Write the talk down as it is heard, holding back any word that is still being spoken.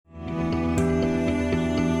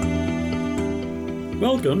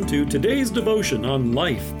Welcome to today's devotion on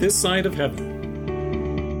life this side of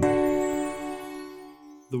heaven.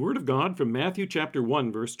 The Word of God from Matthew chapter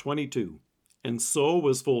 1, verse 22. And so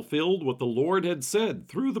was fulfilled what the Lord had said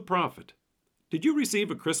through the prophet. Did you receive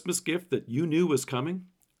a Christmas gift that you knew was coming?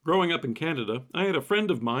 Growing up in Canada, I had a friend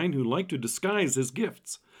of mine who liked to disguise his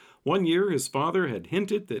gifts. One year, his father had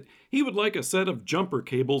hinted that he would like a set of jumper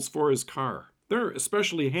cables for his car. They're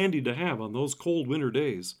especially handy to have on those cold winter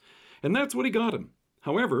days. And that's what he got him.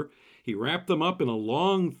 However, he wrapped them up in a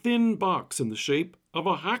long, thin box in the shape of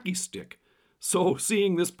a hockey stick. So,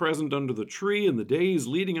 seeing this present under the tree in the days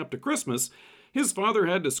leading up to Christmas, his father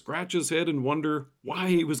had to scratch his head and wonder why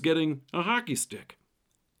he was getting a hockey stick.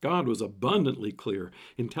 God was abundantly clear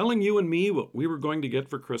in telling you and me what we were going to get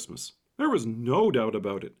for Christmas. There was no doubt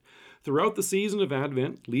about it. Throughout the season of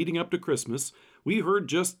Advent, leading up to Christmas, we heard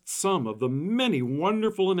just some of the many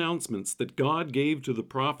wonderful announcements that God gave to the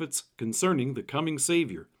prophets concerning the coming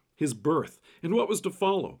Savior, his birth, and what was to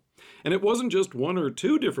follow. And it wasn't just one or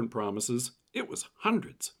two different promises, it was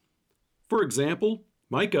hundreds. For example,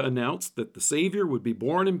 Micah announced that the Savior would be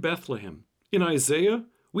born in Bethlehem. In Isaiah,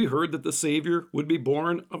 we heard that the Savior would be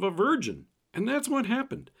born of a virgin, and that's what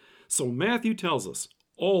happened. So Matthew tells us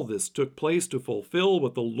all this took place to fulfill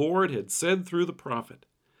what the Lord had said through the prophet.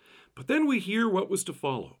 But then we hear what was to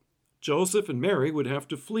follow. Joseph and Mary would have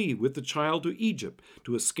to flee with the child to Egypt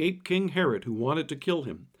to escape King Herod, who wanted to kill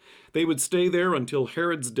him. They would stay there until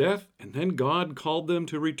Herod's death, and then God called them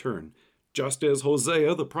to return, just as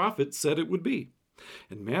Hosea the prophet said it would be.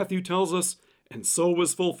 And Matthew tells us, and so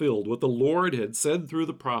was fulfilled what the Lord had said through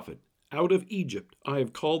the prophet, out of Egypt I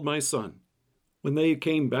have called my son. When they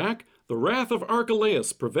came back, the wrath of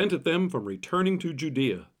Archelaus prevented them from returning to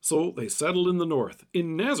Judea, so they settled in the north,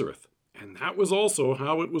 in Nazareth. And that was also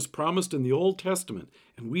how it was promised in the Old Testament,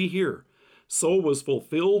 and we hear, so was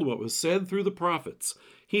fulfilled what was said through the prophets,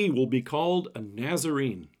 he will be called a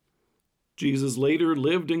Nazarene. Jesus later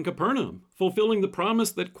lived in Capernaum, fulfilling the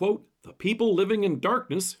promise that, quote, the people living in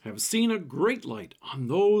darkness have seen a great light. On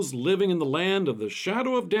those living in the land of the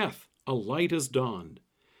shadow of death, a light has dawned.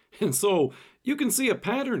 And so, you can see a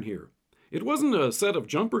pattern here. It wasn't a set of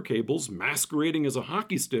jumper cables masquerading as a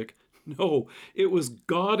hockey stick. No, it was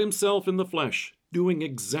God himself in the flesh, doing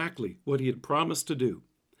exactly what he had promised to do.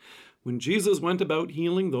 When Jesus went about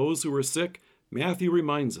healing those who were sick, Matthew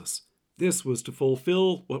reminds us, this was to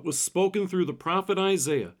fulfill what was spoken through the prophet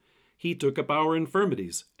Isaiah. He took up our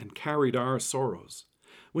infirmities and carried our sorrows.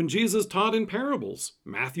 When Jesus taught in parables,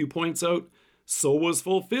 Matthew points out, so was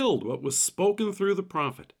fulfilled what was spoken through the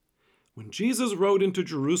prophet. When Jesus rode into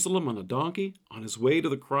Jerusalem on a donkey, on his way to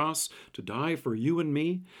the cross to die for you and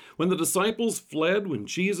me, when the disciples fled when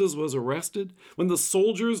Jesus was arrested, when the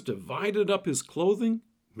soldiers divided up his clothing,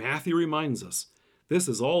 Matthew reminds us, this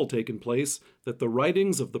has all taken place that the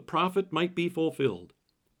writings of the prophet might be fulfilled.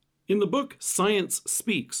 In the book Science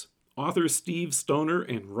Speaks, authors Steve Stoner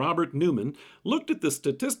and Robert Newman looked at the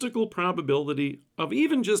statistical probability of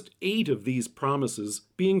even just 8 of these promises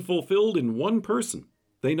being fulfilled in one person.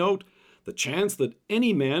 They note, the chance that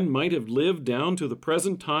any man might have lived down to the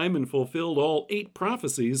present time and fulfilled all 8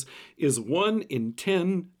 prophecies is 1 in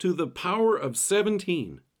 10 to the power of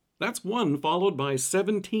 17. That's 1 followed by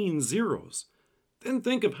 17 zeros. Then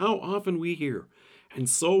think of how often we hear, and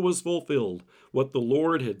so was fulfilled what the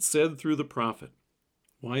Lord had said through the prophet.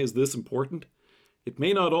 Why is this important? It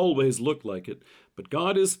may not always look like it, but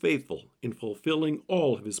God is faithful in fulfilling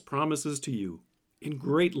all of his promises to you. In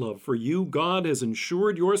great love for you, God has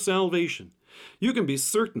ensured your salvation. You can be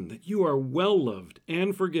certain that you are well loved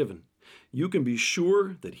and forgiven. You can be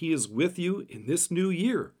sure that he is with you in this new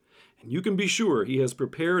year. And you can be sure he has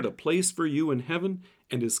prepared a place for you in heaven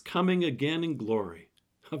and is coming again in glory.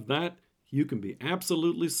 Of that, you can be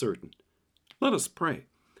absolutely certain. Let us pray.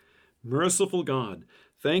 Merciful God,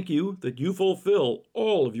 thank you that you fulfill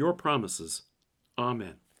all of your promises.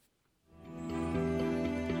 Amen.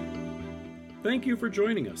 Thank you for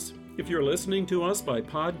joining us. If you're listening to us by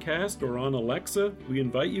podcast or on Alexa, we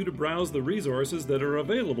invite you to browse the resources that are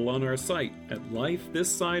available on our site at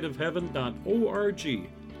lifethissideofheaven.org.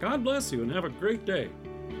 God bless you and have a great day.